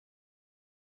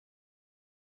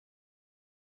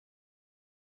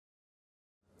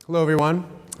Hello, everyone.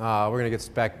 We're going to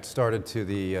get back started to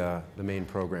the main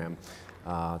program.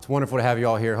 It's wonderful to have you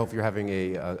all here. Hope you're having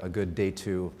a good day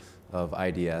two of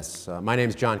IDS. My name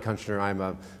is John Kunschner. I'm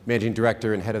a managing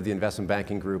director and head of the investment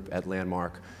banking group at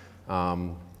Landmark.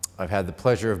 I've had the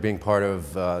pleasure of being part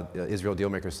of Israel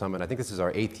Dealmakers Summit. I think this is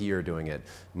our 8th year doing it,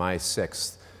 my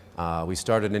 6th. We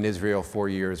started in Israel 4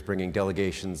 years, bringing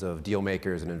delegations of deal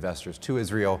makers and investors to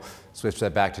Israel, switched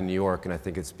that back to New York, and I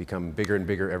think it's become bigger and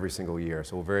bigger every single year.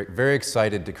 So we're very, very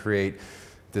excited to create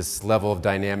this level of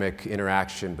dynamic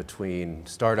interaction between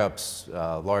startups,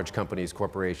 large companies,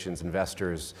 corporations,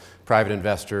 investors, private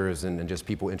investors, and just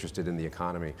people interested in the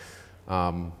economy.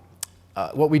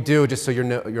 What we do, just so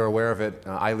you're aware of it,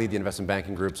 I lead the investment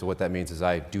banking group, so what that means is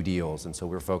I do deals, and so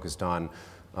we're focused on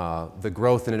the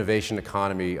growth and innovation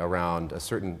economy around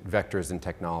certain vectors in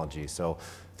technology. So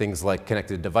things like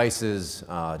connected devices,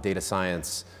 data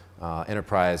science,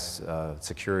 enterprise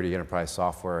security, enterprise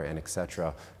software, and et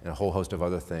cetera, and a whole host of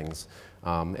other things.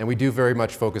 And we do very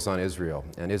much focus on Israel.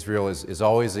 And Israel is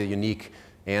always a unique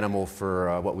animal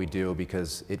for what we do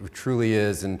because it truly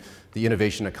is in the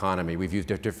innovation economy. We've used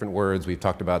different words. We've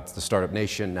talked about the startup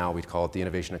nation. Now we call it the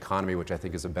innovation economy, which I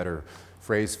think is a better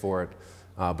phrase for it.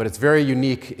 But it's very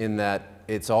unique in that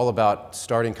it's all about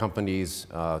starting companies,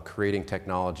 creating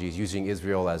technologies, using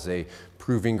Israel as a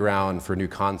proving ground for new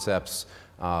concepts,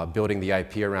 building the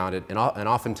IP around it, and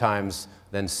oftentimes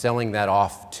then selling that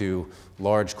off to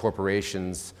large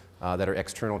corporations that are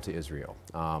external to Israel.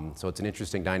 So it's an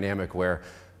interesting dynamic where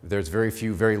there's very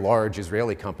few very large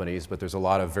Israeli companies, but there's a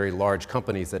lot of very large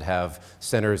companies that have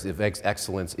centers of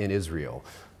excellence in Israel.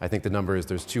 I think the number is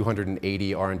there's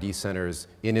 280 R&D centers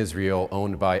in Israel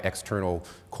owned by external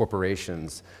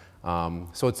corporations.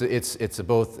 So it's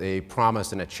both a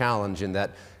promise and a challenge in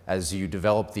that as you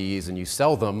develop these and you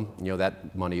sell them,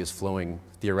 that money is flowing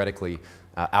theoretically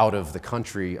out of the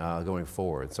country going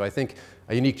forward. So I think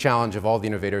a unique challenge of all the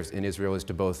innovators in Israel is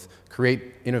to both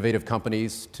create innovative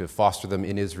companies, to foster them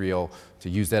in Israel, to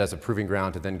use that as a proving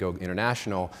ground to then go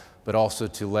international, but also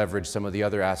to leverage some of the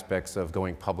other aspects of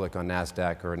going public on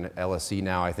NASDAQ or LSE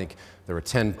now. I think there were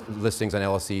 10 listings on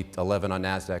LSE, 11 on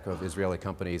NASDAQ of Israeli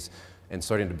companies, and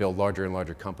starting to build larger and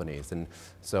larger companies. And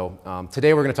so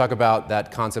today we're going to talk about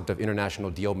that concept of international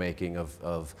deal making,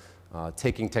 of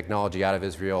taking technology out of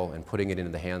Israel and putting it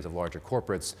into the hands of larger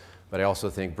corporates, but I also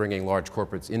think bringing large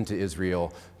corporates into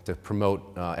Israel to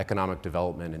promote economic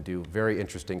development and do very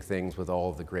interesting things with all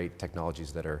of the great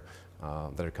technologies that are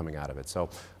coming out of it. So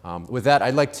with that,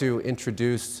 I'd like to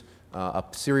introduce a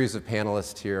series of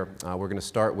panelists here. We're going to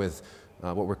start with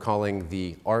what we're calling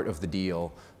the art of the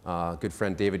deal. Good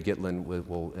friend David Gitlin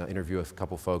will interview a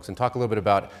couple folks and talk a little bit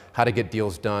about how to get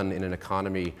deals done in an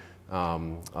economy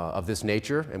of this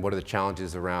nature and what are the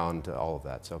challenges around all of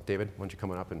that. So David, why don't you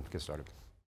come on up and get started?